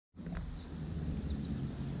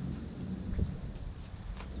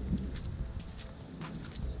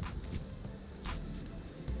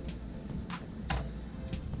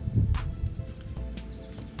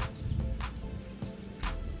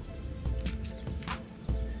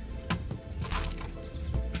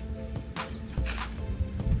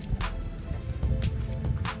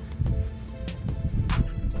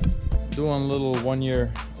doing a little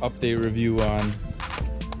 1-year update review on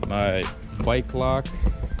my bike lock.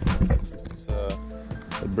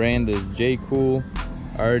 The brand is JACOOL.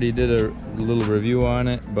 I already did a little review on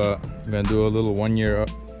it, but I'm gonna do a little 1-year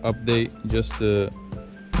update just to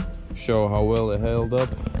show how well it held up,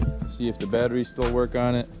 see if the batteries still work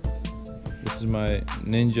on it. This is my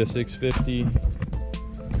Ninja 650.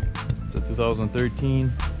 It's a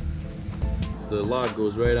 2013. The lock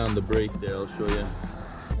goes right on the brake there, I'll show you.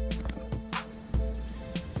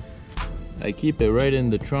 I keep it right in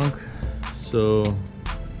the trunk, so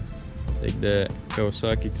take that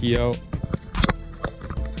Kawasaki key out.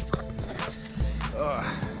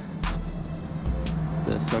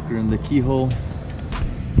 That sucker in the keyhole.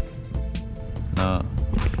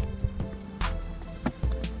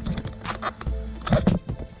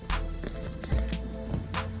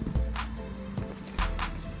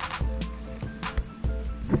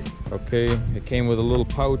 Okay, it came with a little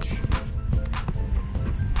pouch.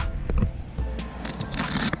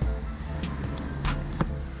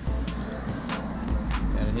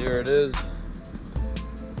 And here it is,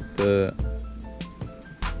 the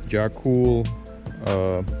JACOOL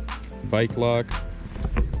bike lock.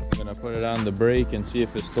 I'm gonna put it on the brake and see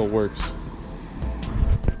if it still works.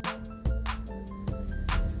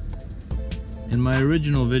 In my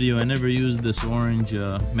original video, I never used this orange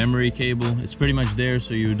memory cable. It's pretty much there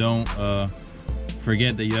so you don't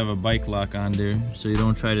forget that you have a bike lock on there, so you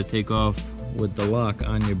don't try to take off with the lock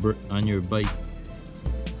on your bike.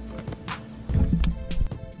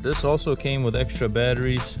 This also came with extra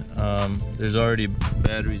batteries. There's already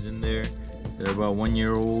batteries in there. They're about 1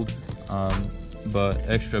 year old, but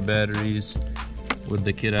extra batteries with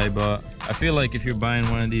the kit I bought. I feel like if you're buying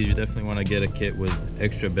one of these, you definitely want to get a kit with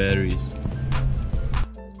extra batteries.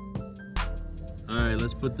 Alright,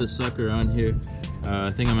 let's put this sucker on here.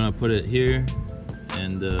 I think I'm gonna put it here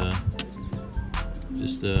and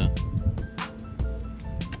just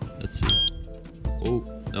let's see. Oh,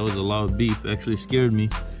 that was a loud beep, actually scared me.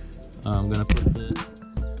 I'm gonna put the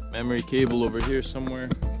memory cable over here somewhere.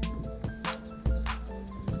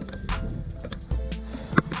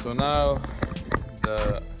 So now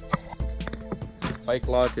the bike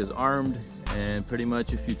lock is armed, and pretty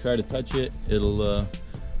much if you try to touch it, it'll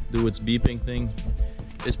do its beeping thing.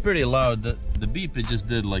 It's pretty loud. The beep it just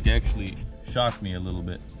did like actually shocked me a little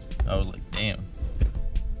bit. I was like, damn.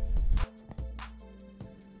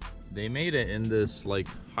 They made it in this like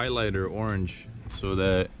highlighter orange so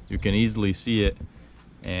that you can easily see it,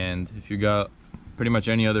 and if you got pretty much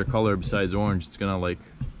any other color besides orange, it's gonna like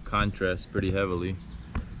contrast pretty heavily.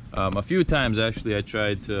 A few times actually I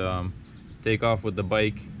tried to take off with the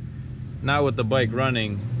bike, not with the bike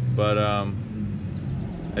running, but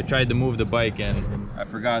I tried to move the bike and I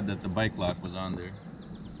forgot that the bike lock was on there.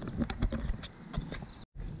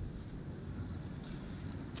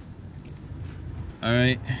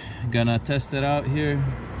 Alright, gonna test it out here.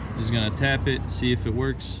 Just gonna tap it, see if it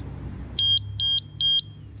works.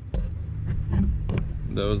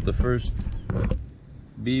 That was the first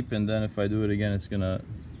beep, and then if I do it again, it's gonna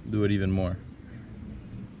do it even more.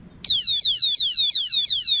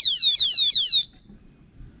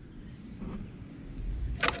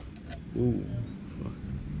 Ooh, fuck.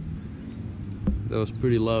 That was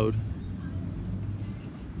pretty loud.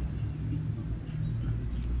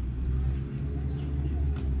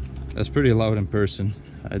 That's pretty loud in person.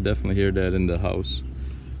 I definitely hear that in the house.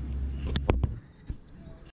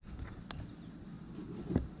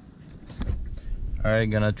 Alright,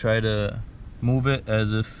 gonna try to move it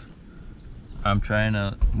as if I'm trying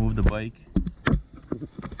to move the bike.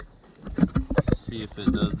 See if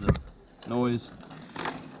it does the noise.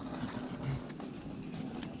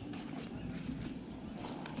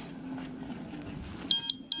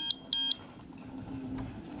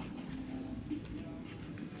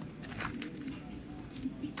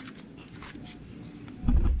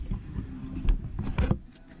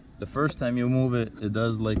 The first time you move it, it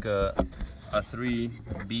does like a 3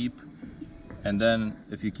 beep, and then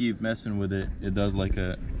if you keep messing with it, it does like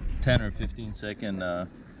a 10 or 15 second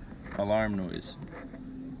alarm noise.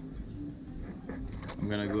 I'm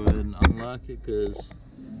gonna go ahead and unlock it because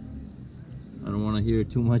I don't want to hear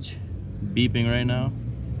too much beeping right now.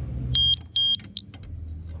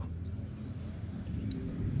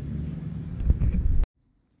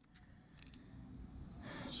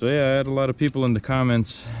 So yeah, I had a lot of people in the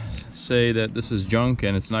comments say that this is junk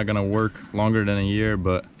and it's not gonna work longer than a year,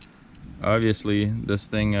 but obviously this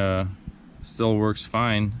thing still works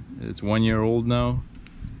fine. It's 1 year old now,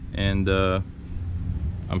 and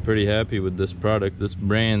I'm pretty happy with this product. This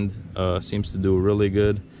brand seems to do really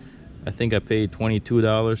good. I think I paid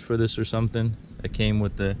 $22 for this or something. It came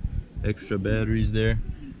with the extra batteries there.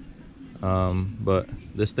 But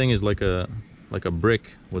this thing is like a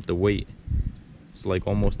brick with the weight. It's like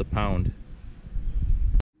almost a pound.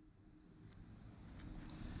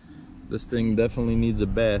 This thing definitely needs a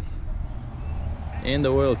bath and the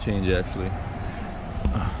oil change actually.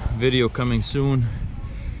 Video coming soon,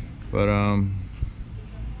 but a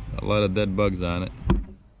lot of dead bugs on it.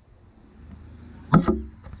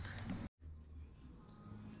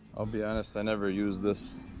 I'll be honest, I never used this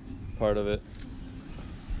part of it.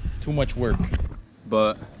 Too much work,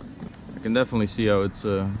 but I can definitely see how it's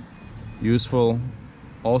useful.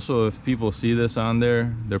 Also, if people see this on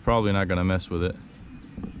there, they're probably not gonna mess with it.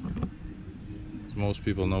 Most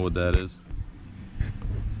people know what that is.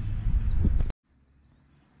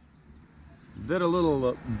 Did a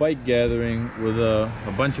little bike gathering with a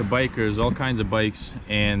bunch of bikers, all kinds of bikes,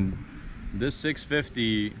 and this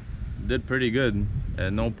 650 did pretty good.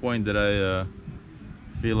 At no point did I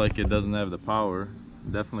feel like it doesn't have the power.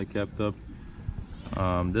 Definitely kept up.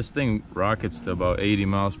 This thing rockets to about 80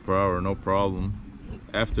 miles per hour, no problem.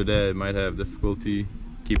 After that, it might have difficulty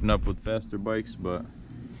keeping up with faster bikes, but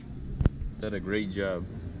did a great job.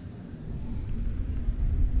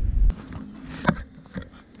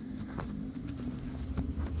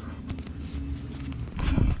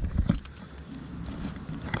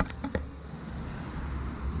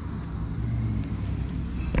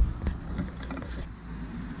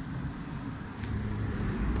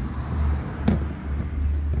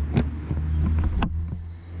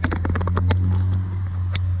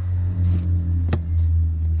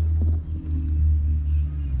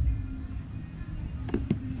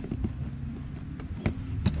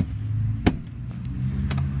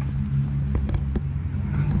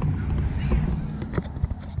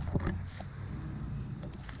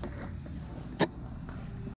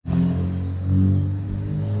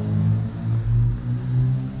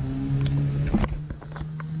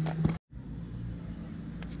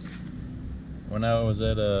 When I was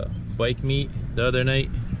at a bike meet the other night,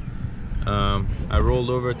 I rolled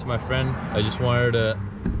over to my friend. I just wanted to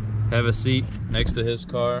have a seat next to his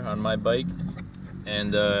car on my bike,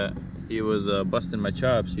 and he was busting my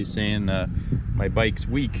chops. He's saying my bike's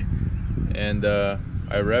weak, and I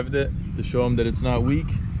revved it to show him that it's not weak,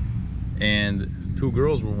 and two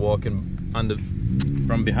girls were walking on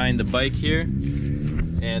from behind the bike here,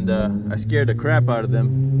 and I scared the crap out of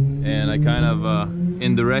them, and I kind of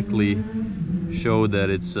indirectly showed that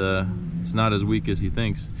it's not as weak as he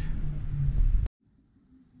thinks.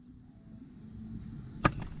 I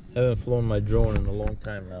haven't flown my drone in a long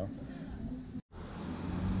time now.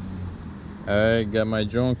 Alright, got my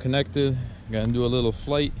drone connected. Gonna do a little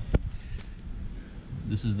flight.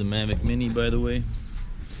 This is the Mavic Mini, by the way.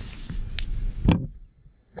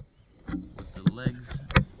 With the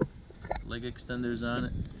leg extenders on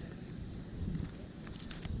it.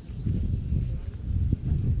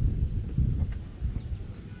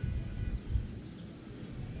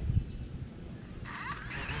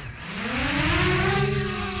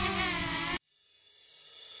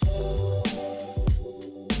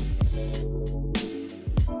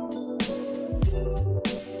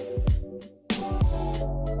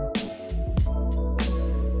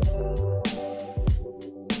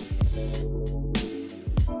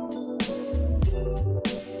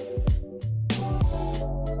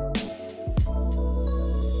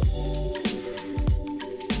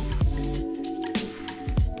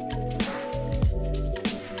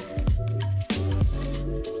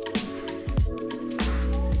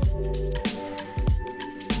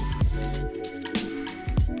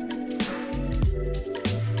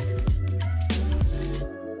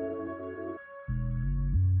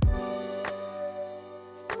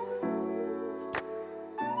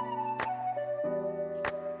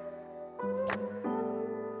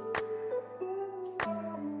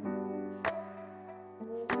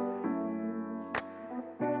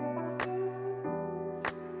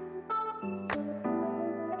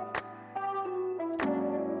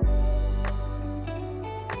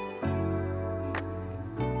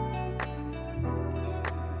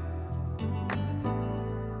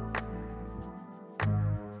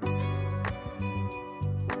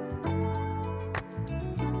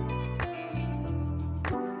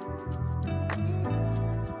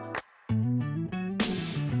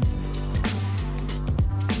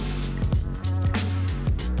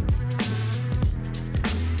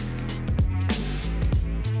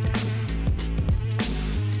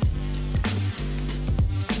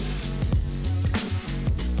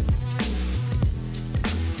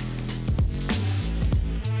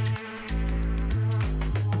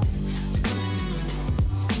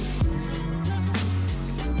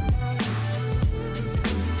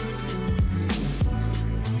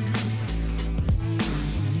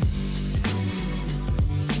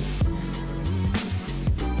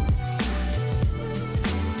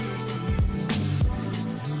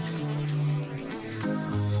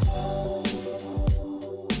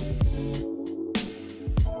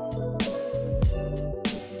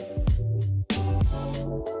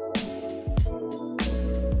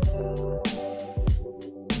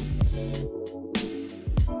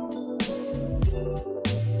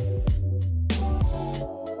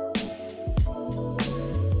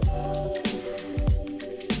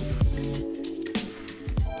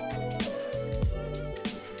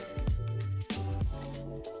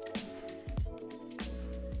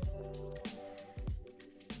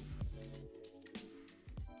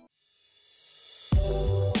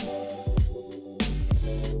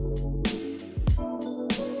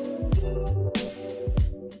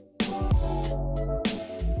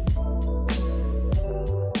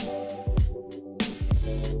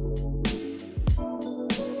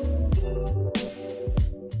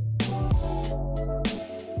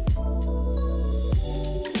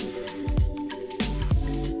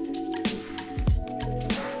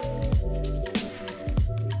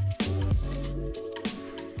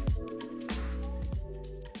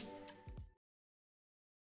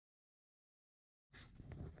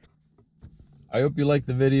 I hope you liked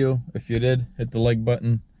the video. If you did, hit the like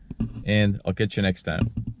button, and I'll catch you next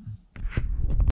time.